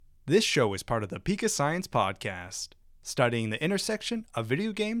This show is part of the Pika Science Podcast, studying the intersection of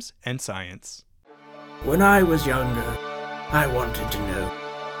video games and science. When I was younger, I wanted to know,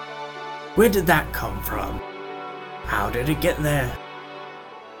 where did that come from? How did it get there?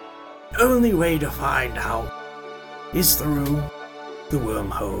 The only way to find out is through the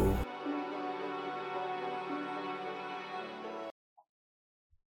wormhole.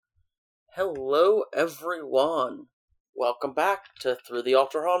 Hello everyone, welcome back to Through the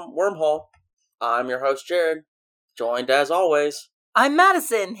Wormhole. I'm your host Jared, joined as always. I'm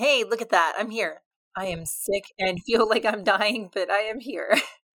Madison. Hey, look at that, I'm here. I am sick and feel like I'm dying, but I am here.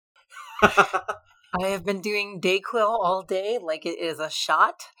 I have been doing Dayquil all day like it is a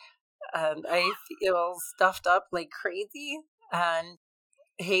shot, and I feel stuffed up like crazy, and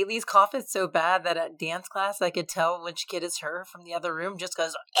Haley's cough is so bad that at dance class I could tell which kid is her from the other room just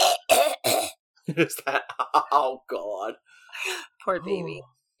goes Is that? Oh god. Poor baby.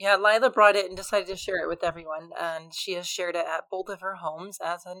 Yeah, Lila brought it and decided to share it with everyone, and she has shared it at both of her homes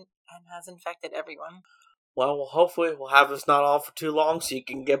and has infected everyone. Well, hopefully we'll have this not on for too long so you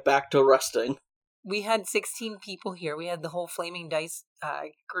can get back to resting. We had 16 people here. We had the whole Flaming Dice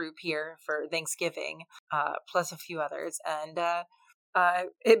group here for Thanksgiving, plus a few others, and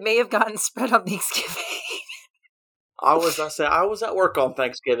it may have gotten spread on Thanksgiving. I was at work on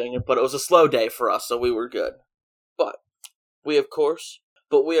Thanksgiving, but it was a slow day for us, so we were good. But we of course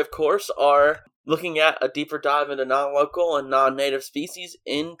are looking at a deeper dive into non-local and non-native species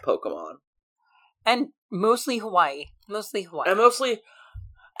in Pokemon. And mostly Hawaii. And that's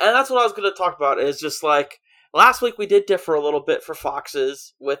what I was going to talk about, is just like, last week we did differ a little bit for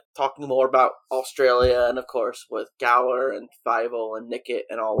Foxes, with talking more about Australia, and of course with Galar and Fievel and Nickit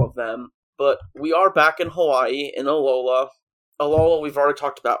and all of them. But we are back in Hawaii, in Alola. Alola, we've already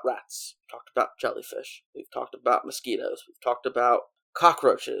talked about rats. We've talked about jellyfish. We've talked about mosquitoes. We've talked about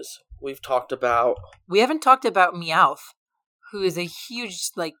cockroaches. We haven't talked about Meowth, who is a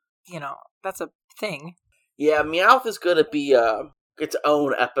huge, that's a thing. Yeah, Meowth is going to be its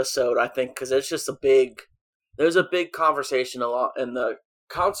own episode, I think, because it's just there's a big conversation a lot in the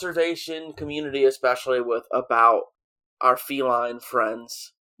conservation community, especially about our feline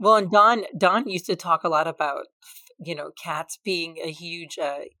friends. Well, and Don used to talk a lot about, cats being a huge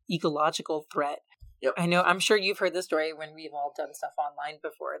ecological threat. Yep. I know, I'm sure you've heard the story when we've all done stuff online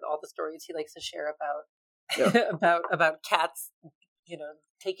before, all the stories he likes to share about, yep. about cats,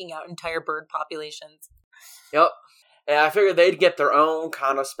 taking out entire bird populations. Yep. And I figured they'd get their own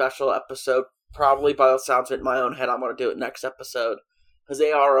kind of special episode. Probably, by the sounds of it in my own head, I'm going to do it next episode. Because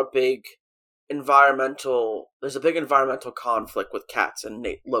they are there's a big environmental conflict with cats and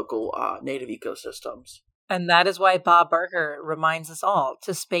local native ecosystems. And that is why Bob Barker reminds us all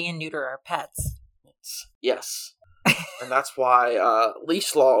to spay and neuter our pets. Yes. And that's why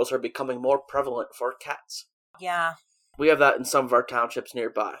leash laws are becoming more prevalent for cats. Yeah. We have that in some of our townships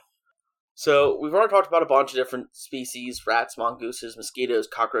nearby. So, we've already talked about a bunch of different species: rats, mongooses, mosquitoes,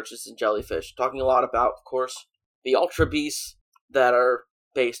 cockroaches, and jellyfish. Talking a lot about, of course, the ultra beasts that are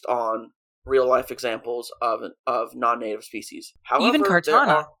based on real-life examples of non-native species. However, even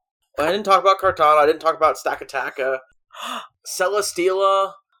Kartana. I didn't talk about Kartana. I didn't talk about Stakataka.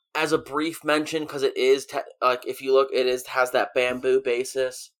 Celesteela, as a brief mention, because it is, if you look, has that bamboo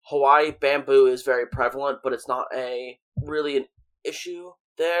basis. Hawaii bamboo is very prevalent, but it's not really an issue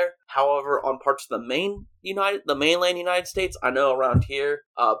there. However, on parts of the mainland United States, I know around here,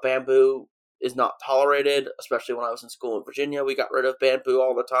 bamboo is not tolerated, especially when I was in school in Virginia. We got rid of bamboo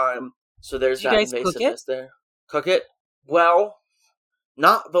all the time. So there's that invasiveness there. Cook it? Well,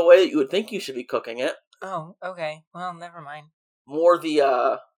 not the way that you would think you should be cooking it. Oh, okay. Well, never mind. More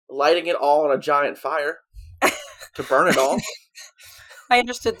the lighting it all on a giant fire to burn it all. I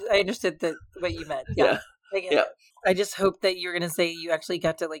understood what you meant. Yeah. Yeah. I just hope that you're going to say you actually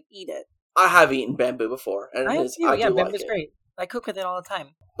got to eat it. I have eaten bamboo before, and I do bamboo's like great. I cook with it all the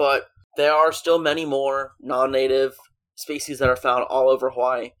time. But there are still many more non-native species that are found all over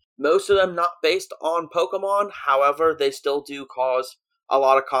Hawaii. Most of them not based on Pokemon, however, they still do cause a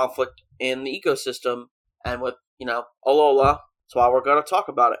lot of conflict in the ecosystem, and with, Alola, that's why we're going to talk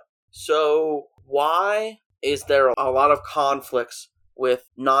about it. So, why is there a lot of conflicts with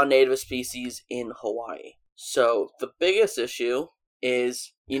non-native species in Hawaii? So, the biggest issue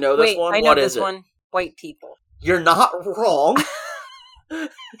is, this one? I know this one. White people. You're not wrong.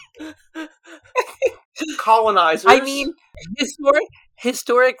 Colonizers. I mean,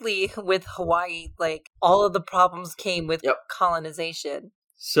 historically with Hawaii, all of the problems came with colonization.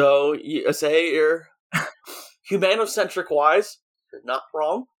 So, you say you're humanocentric wise, you're not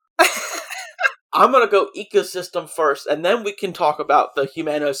wrong. I'm going to go ecosystem first, and then we can talk about the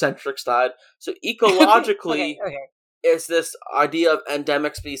humanocentric side. So ecologically, okay. is this idea of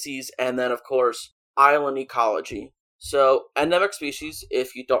endemic species, and then, of course, island ecology. So endemic species,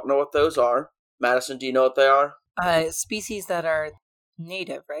 if you don't know what those are, Madison, do you know what they are? Species that are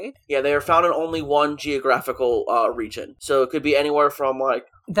native, right? Yeah, they are found in only one geographical region. So it could be anywhere from like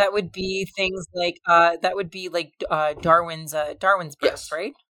That would be things like Darwin's birds, yes,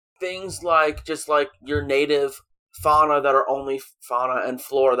 right? things like just like your native fauna that are only fauna and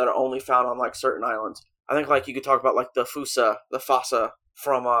flora that are only found on like certain islands. I think like you could talk about like the fossa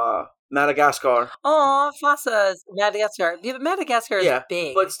from Madagascar. Oh, fossas, Madagascar. Yeah, but Madagascar is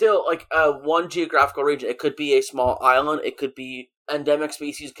big. But still, like one geographical region. It could be a small island. It could be endemic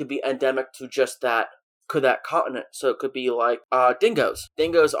species. Could be endemic to just that continent. So it could be like dingoes.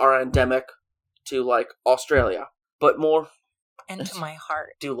 Dingoes are endemic to like Australia, but more. And to my heart.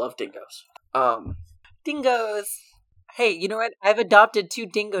 Do love dingoes. Dingoes. Hey, you know what? I've adopted 2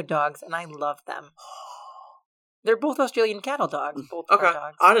 dingo dogs, and I love them. They're both Australian cattle dogs. Both okay,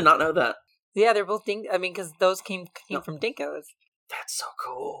 dogs. I did not know that. Yeah, they're both because those came from dingoes. That's so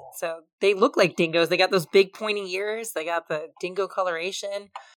cool. So they look like dingoes. They got those big pointy ears. They got the dingo coloration.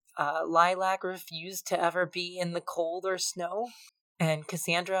 Lilac refused to ever be in the cold or snow. And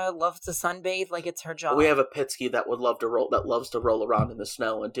Cassandra loves to sunbathe like it's her job. We have a Pitsky that loves to roll around in the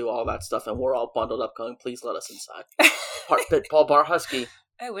snow and do all that stuff, and we're all bundled up going, please let us inside. Pit Paul Bar Husky.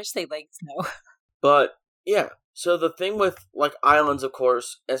 I wish they liked snow. But, yeah. So the thing with, like, islands, of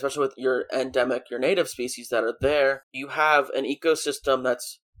course, especially with your native species that are there, you have an ecosystem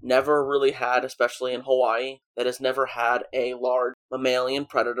that's never really had, especially in Hawaii, that has never had a large mammalian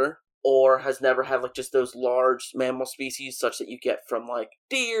predator, or has never had, like, just those large mammal species such that you get from, like,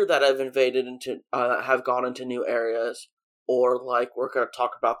 deer that have invaded have gone into new areas, or, like, we're going to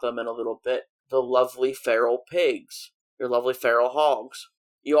talk about them in a little bit, the lovely feral pigs, your lovely feral hogs.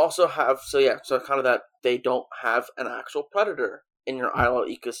 You also have, so kind of that they don't have an actual predator in your island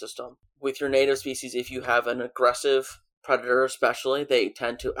ecosystem. With your native species, if you have an aggressive predator especially, they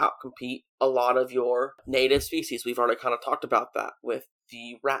tend to outcompete a lot of your native species. We've already kind of talked about that with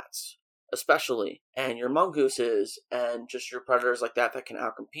the rats, especially, and your mongooses, and just your predators like that can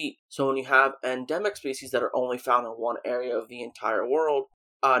outcompete. So when you have endemic species that are only found in one area of the entire world,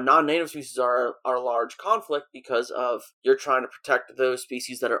 non-native species are a large conflict because of you're trying to protect those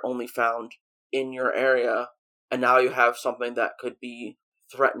species that are only found in your area, and now you have something that could be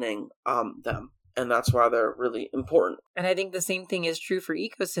threatening them. And that's why they're really important. And I think the same thing is true for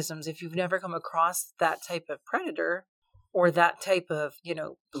ecosystems. If you've never come across that type of predator or that type of,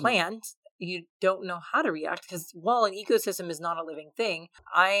 plant, you don't know how to react. Because while an ecosystem is not a living thing,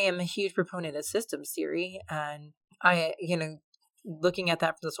 I am a huge proponent of systems theory. And looking at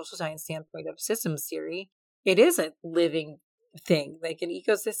that from the social science standpoint of systems theory, it is a living thing. Like an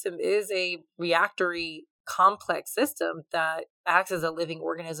ecosystem is a reactory complex system that acts as a living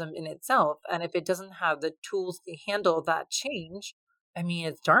organism in itself. And if it doesn't have the tools to handle that change, I mean,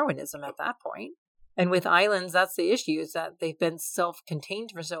 it's Darwinism at that point. And with islands, that's the issue, is that they've been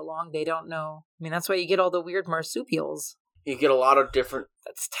self-contained for so long, they don't know. I mean, that's why you get all the weird marsupials. You get a lot of different...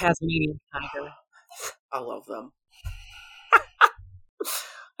 That's Tasmanian tiger. I love them.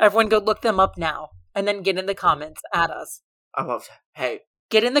 Everyone go look them up now. And then get in the comments at us. I love... Hey.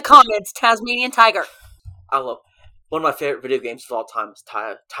 Get in the comments, Tasmanian tiger. I love... One of my favorite video games of all time is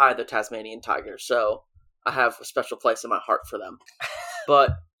Ty the Tasmanian Tiger. So I have a special place in my heart for them.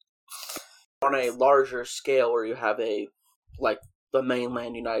 But on a larger scale where you have like the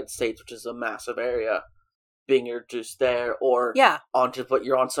mainland United States, which is a massive area, being introduced there, or but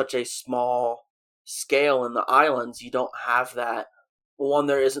you're on such a small scale in the islands, you don't have that. One,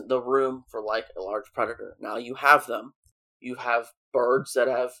 there isn't the room for like a large predator. Now you have them. You have birds that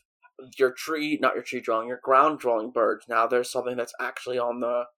have your ground dwelling birds. Now there's something that's actually on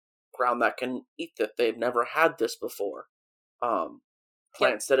the ground that can eat that. They've never had this before.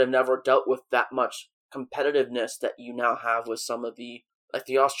 Plants that have never dealt with that much competitiveness that you now have with some of the, like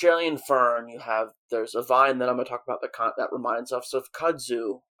the Australian fern. There's a vine that I'm going to talk about that reminds us of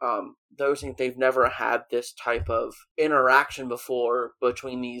kudzu. Those things, they've never had this type of interaction before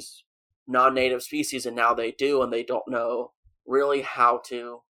between these non-native species, and now they do, and they don't know really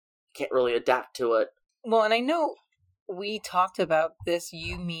can't really adapt to it. Well, and I know we talked about this,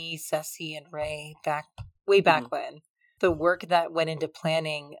 you, me, Ceci, and Ray, way back when. The work that went into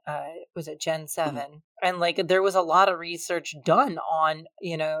planning was at Gen 7. And like there was a lot of research done on,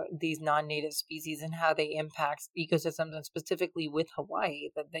 these non-native species and how they impact ecosystems, and specifically with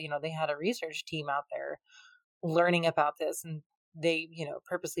Hawaii, that they had a research team out there learning about this. And they,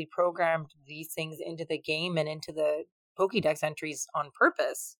 purposely programmed these things into the game and into the Pokédex entries on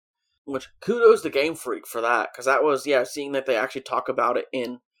purpose. Which, kudos to Game Freak for that, because that was, seeing that they actually talk about it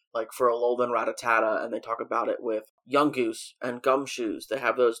in, like, for Alolan Rattata, and they talk about it with Yungoos and Gumshoes. They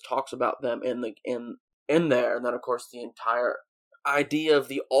have those talks about them in there, and then, of course, the entire idea of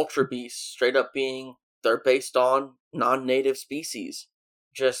the Ultra Beasts straight up being, they're based on non-native species.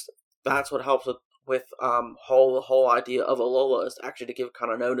 Just, that's what helps with the whole idea of Alola, is actually to give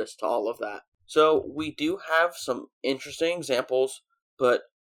kind of notice to all of that. So, we do have some interesting examples, but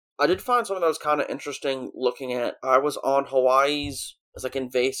I did find something that was kind of interesting looking at. I was on Hawaii's, it's like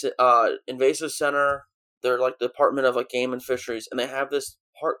invasive center. They're like the Department of like Game and Fisheries, and they have this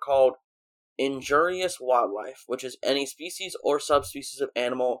part called injurious wildlife, which is any species or subspecies of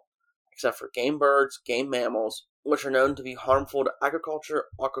animal, except for game birds, game mammals, which are known to be harmful to agriculture,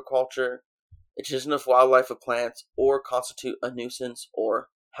 aquaculture, indigenous wildlife of plants, or constitute a nuisance or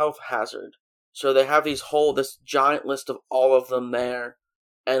health hazard. So they have this giant list of all of them there.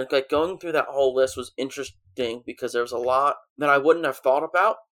 And like going through that whole list was interesting because there was a lot that I wouldn't have thought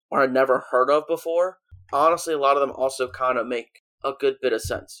about or had never heard of before. Honestly, a lot of them also kind of make a good bit of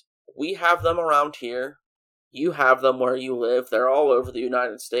sense. We have them around here. You have them where you live. They're all over the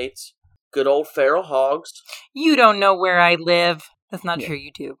United States. Good old feral hogs. You don't know where I live. That's not true,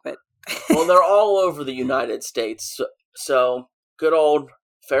 you do, but... Well, they're all over the United States. So, good old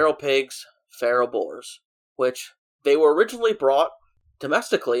feral pigs, feral boars, which they were originally brought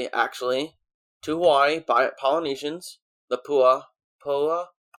domestically, actually, to Hawaii by Polynesians, the Pua.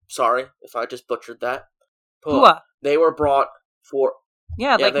 Sorry if I just butchered that. Pua. They were brought for...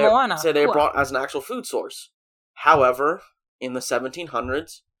 like Moana. So they were brought as an actual food source. However, in the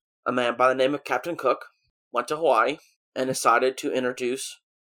 1700s, a man by the name of Captain Cook went to Hawaii and decided to introduce,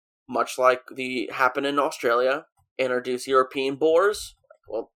 much like happened in Australia, introduce European boars.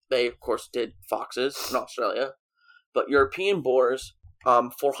 Well, they, of course, did foxes in Australia, but European boars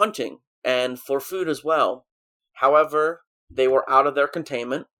for hunting and for food as well. However, they were out of their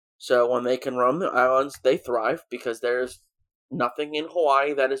containment, so when they can roam the islands, they thrive because there's nothing in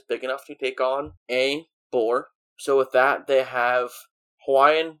Hawaii that is big enough to take on a boar. So with that, they have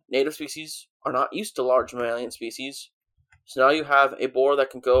Hawaiian native species are not used to large mammalian species. So now you have a boar that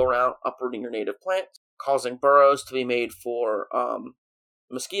can go around uprooting your native plants, causing burrows to be made for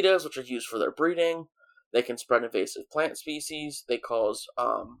mosquitoes, which are used for their breeding. They can spread invasive plant species. They cause,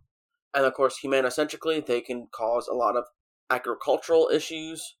 and of course, humanocentrically, they can cause a lot of agricultural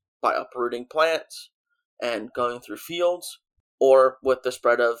issues by uprooting plants and going through fields, or with the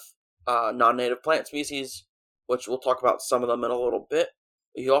spread of non-native plant species, which we'll talk about some of them in a little bit.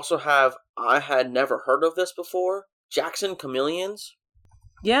 You also have, I had never heard of this before, Jackson chameleons.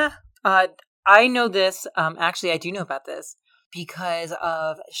 Yeah, I know this. Actually, I do know about this because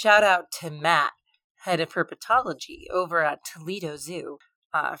of, shout out to Matt, head of herpetology over at Toledo Zoo.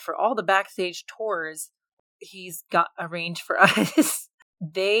 For all the backstage tours he's got arranged for us.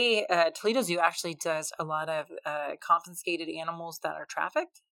 Toledo Zoo actually does a lot of confiscated animals that are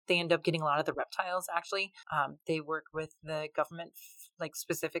trafficked. They end up getting a lot of the reptiles, actually. They work with the government, like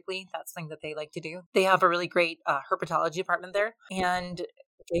specifically. That's something that they like to do. They have a really great herpetology department there. And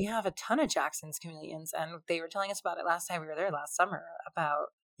they have a ton of Jackson's chameleons. And they were telling us about it last time we were there last summer, about,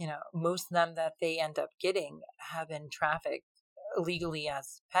 most of them that they end up getting have been trafficked illegally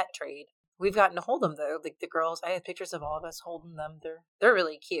as pet trade. We've gotten to hold them, though. Like the girls, I have pictures of all of us holding them. They're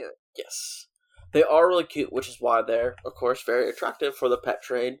really cute. Yes. They are really cute, which is why they're, of course, very attractive for the pet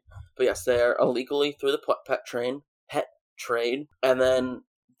trade. But yes, they are illegally through the pet trade, and then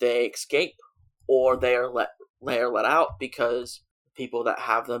they escape, or they are let out because people that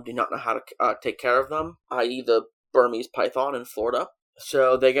have them do not know how to take care of them, i.e. the Burmese python in Florida.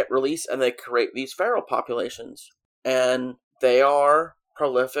 So they get released, and they create these feral populations. And they are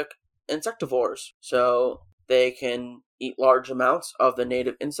prolific insectivores. So they can eat large amounts of the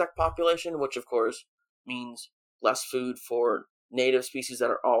native insect population, which of course means less food for native species that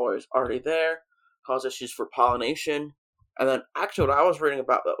are already there, cause issues for pollination. And then actually what I was reading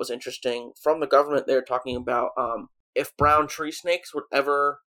about that was interesting, from the government, they were talking about if brown tree snakes would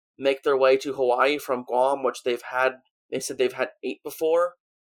ever make their way to Hawaii from Guam, which they said they've had 8 before,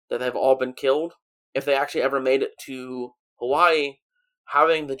 that they've all been killed. If they actually ever made it to Hawaii,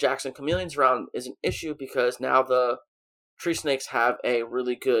 having the Jackson chameleons around is an issue because now the tree snakes have a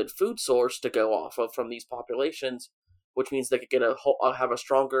really good food source to go off of from these populations, which means they could get have a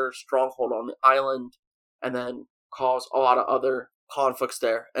stronger stronghold on the island and then cause a lot of other conflicts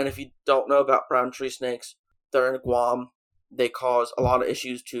there. And if you don't know about brown tree snakes, they're in Guam. They cause a lot of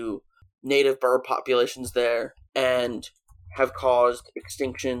issues to native bird populations there, and have caused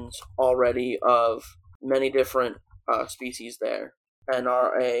extinctions already of many different species there, and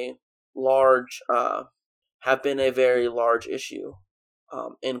are a large, have been a very large issue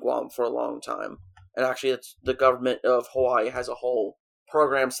in Guam for a long time. And actually, it's the government of Hawaii has a whole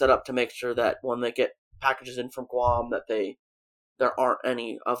program set up to make sure that when they get packages in from Guam, that there aren't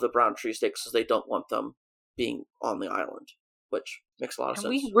any of the brown tree snakes, because they don't want them being on the island, which makes a lot of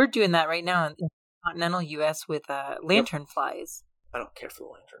sense. We're doing that right now in the continental U.S. with lantern flies. I don't care for the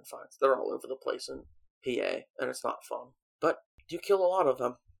lantern flies. They're all over the place in PA, and it's not fun. But you kill a lot of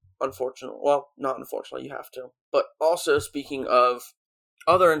them, unfortunately. Well, not unfortunately, you have to. But also, speaking of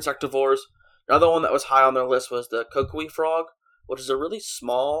other insectivores, another one that was high on their list was the kokui frog, which is a really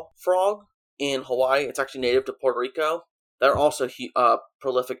small frog in Hawaii. It's actually native to Puerto Rico. They're also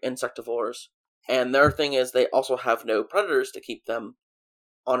prolific insectivores. And their thing is they also have no predators to keep them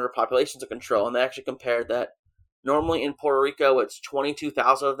under populations of control. And they actually compared that normally in Puerto Rico it's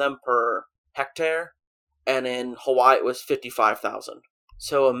 22,000 of them per hectare, and in Hawaii it was 55,000.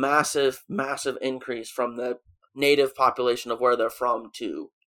 So a massive, massive increase from the native population of where they're from to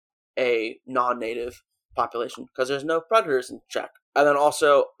a non-native population, because there's no predators in check. And then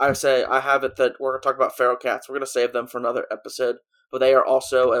also, I have it that we're going to talk about feral cats. We're going to save them for another episode, but they are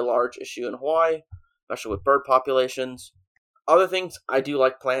also a large issue in Hawaii, especially with bird populations. Other things, I do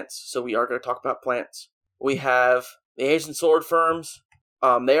like plants, so we are going to talk about plants. We have the Asian sword ferns.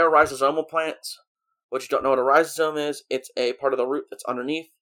 They are rhizosomal plants. What you don't know what a rhizosome is, it's a part of the root that's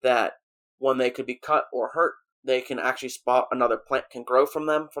underneath that when they could be cut or hurt, they can actually spot another plant can grow from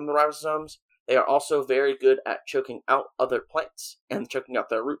them, from the rhizosomes. They are also very good at choking out other plants and choking out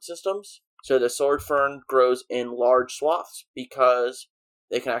their root systems. So the sword fern grows in large swaths because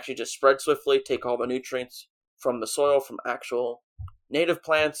they can actually just spread swiftly, take all the nutrients from the soil, from actual native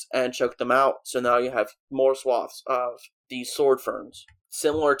plants, and choke them out. So now you have more swaths of these sword ferns.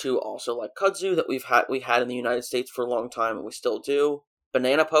 Similar to also like kudzu that we had in the United States for a long time, and we still do.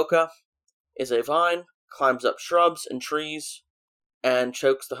 Banana poca is a vine, climbs up shrubs and trees, and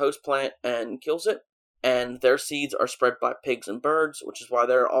chokes the host plant and kills it. And their seeds are spread by pigs and birds, which is why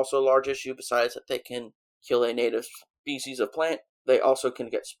they're also a large issue. Besides that they can kill a native species of plant, they also can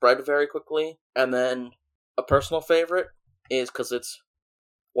get spread very quickly. And then a personal favorite is, because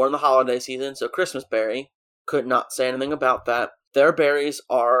we're in the holiday season, so Christmas berry, could not say anything about that. Their berries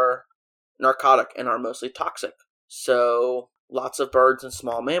are narcotic and are mostly toxic. So lots of birds and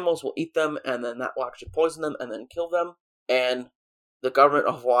small mammals will eat them, and then that will actually poison them and then kill them. And the government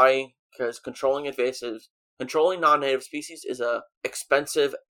of Hawaii, because controlling non-native species is a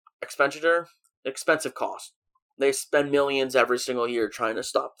expensive cost. They spend millions every single year trying to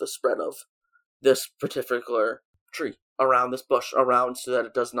stop the spread of this particular tree around this bush around, so that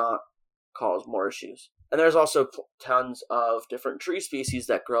it does not cause more issues. And there's also tons of different tree species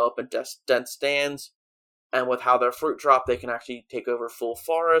that grow up in dense stands, and with how their fruit drop, they can actually take over full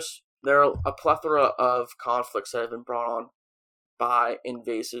forests. There are a plethora of conflicts that have been brought on by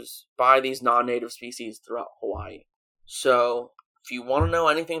these non-native species throughout Hawaii. So if you want to know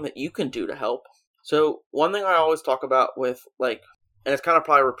anything that you can do to help, so one thing I always talk about with, like, and it's kind of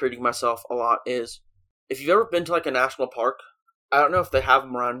probably repeating myself a lot, is if you've ever been to like a national park, I don't know if they have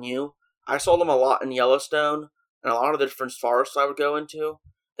them around you. I saw them a lot in Yellowstone and a lot of the different forests I would go into.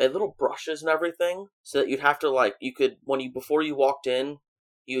 They had little brushes and everything, so that you'd have to before you walked in,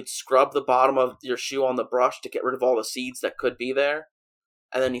 you'd scrub the bottom of your shoe on the brush to get rid of all the seeds that could be there,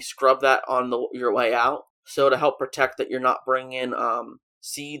 and then you scrub that on your way out, so to help protect that you're not bringing in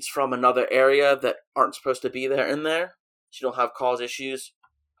seeds from another area that aren't supposed to be there in there, so you don't cause issues.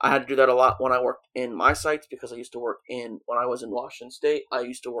 I had to do that a lot when I worked in my sites, because I used to work when I was in Washington State, I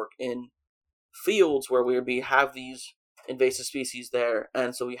used to work in fields where we have these invasive species there,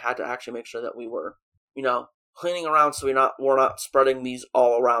 and so we had to actually make sure that we were, cleaning around so we're not spreading these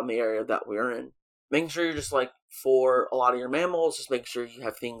all around the area that we're in. Making sure you're just for a lot of your mammals, just make sure you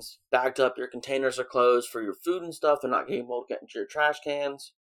have things bagged up, your containers are closed for your food and stuff, they're not able to get into your trash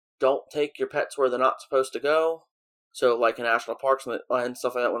cans. Don't take your pets where they're not supposed to go. So like in national parks and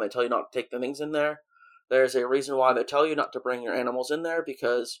stuff like that, when they tell you not to take the things in there, there's a reason why they tell you not to bring your animals in there,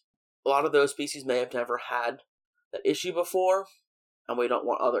 because a lot of those species may have never had that issue before, and we don't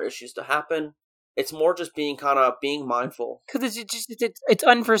want other issues to happen. It's more just being mindful, because it's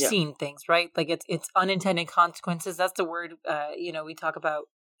unforeseen things, right? Like it's unintended consequences. That's the word. We talk about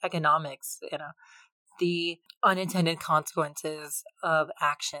economics. The unintended consequences of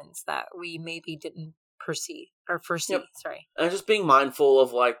actions that we maybe didn't foresee. Yep. Sorry, and just being mindful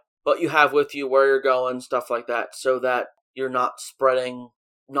of what you have with you, where you're going, stuff like that, so that you're not spreading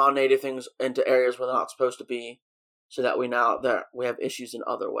non-native things into areas where they're not supposed to be, so that we have issues in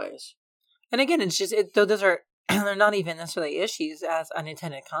other ways. And again, it's just though those are they're not even necessarily issues as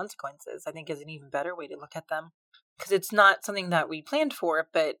unintended consequences. I think is an even better way to look at them, because it's not something that we planned for,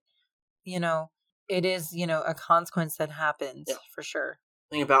 but it is a consequence that happens for sure.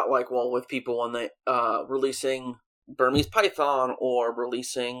 Think about with people when they releasing Burmese python or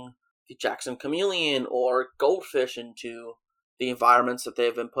releasing the Jackson chameleon or goldfish into the environments that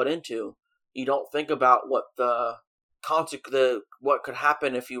they've been put into. You don't think about what what could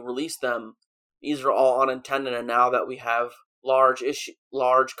happen if you release them. These are all unintended, and now that we have large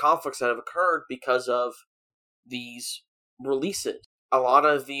conflicts that have occurred because of these releases. A lot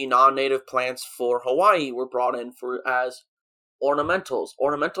of the non-native plants for Hawaii were brought in as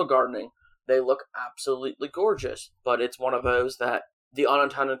ornamental gardening. They look absolutely gorgeous, but it's one of those that the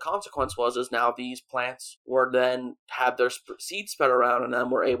unintended consequence is now these plants were then had their seeds spread around and then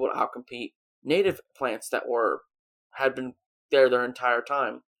were able to outcompete native plants that had been there their entire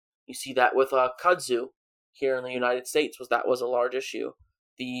time. You see that with kudzu here in the United States that was a large issue.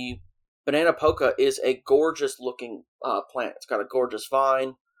 The banana polka is a gorgeous looking plant. It's got a gorgeous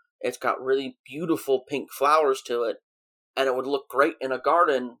vine. It's got really beautiful pink flowers to it. And it would look great in a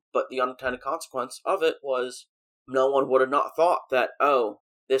garden, but the unintended consequence of it was no one would have not thought that,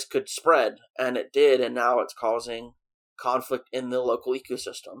 this could spread, and it did, and now it's causing conflict in the local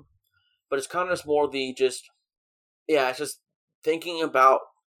ecosystem. But it's kind of just more it's just thinking about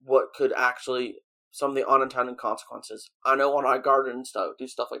what could actually, some of the unintended consequences. I know when I garden and do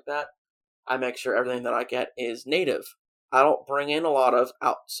stuff like that, I make sure everything that I get is native. I don't bring in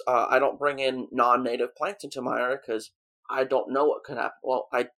I don't bring in non-native plants into my area because I don't know what could happen. Well,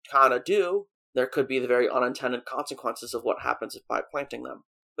 I kind of do. There could be the very unintended consequences of what happens by planting them.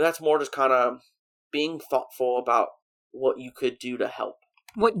 But that's more just kind of being thoughtful about what you could do to help.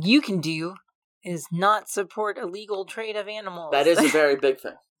 What you can do is not support illegal trade of animals. That is a very big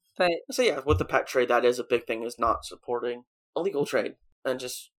thing. But So with the pet trade, that is a big thing, is not supporting illegal trade. And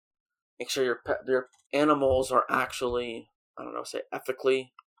just make sure your animals are actually,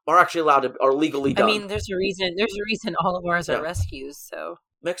 ethically, are actually allowed to, are legally done. I mean, there's a reason all of ours are rescues, so.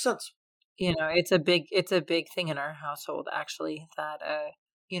 Makes sense. It's a big thing in our household, actually, that,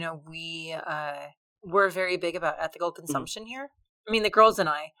 we're very big about ethical consumption here. I mean, the girls and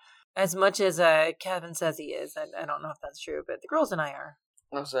I, as much as Kevin says he is, I don't know if that's true, but the girls and I are.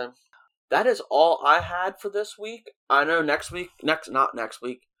 Awesome. That is all I had for this week. I know next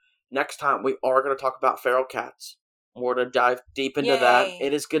time we are going to talk about feral cats. We're going to dive deep into that.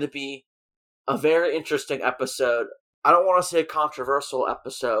 It is going to be a very interesting episode. I don't want to say a controversial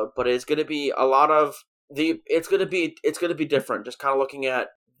episode, but it's going to be a lot of it's going to be different. Just kind of looking at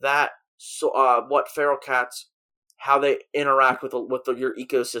that. So, what feral cats, how they interact with your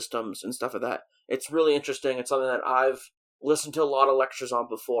ecosystems and stuff like that. It's really interesting. It's something that I've listened to a lot of lectures on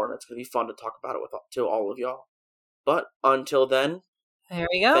before, and it's going to be fun to talk about it to all of y'all. But until then, there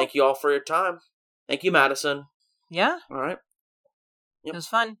we go. Thank you all for your time. Thank you, Madison. Yeah. All right. Yep. It was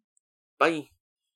fun. Bye.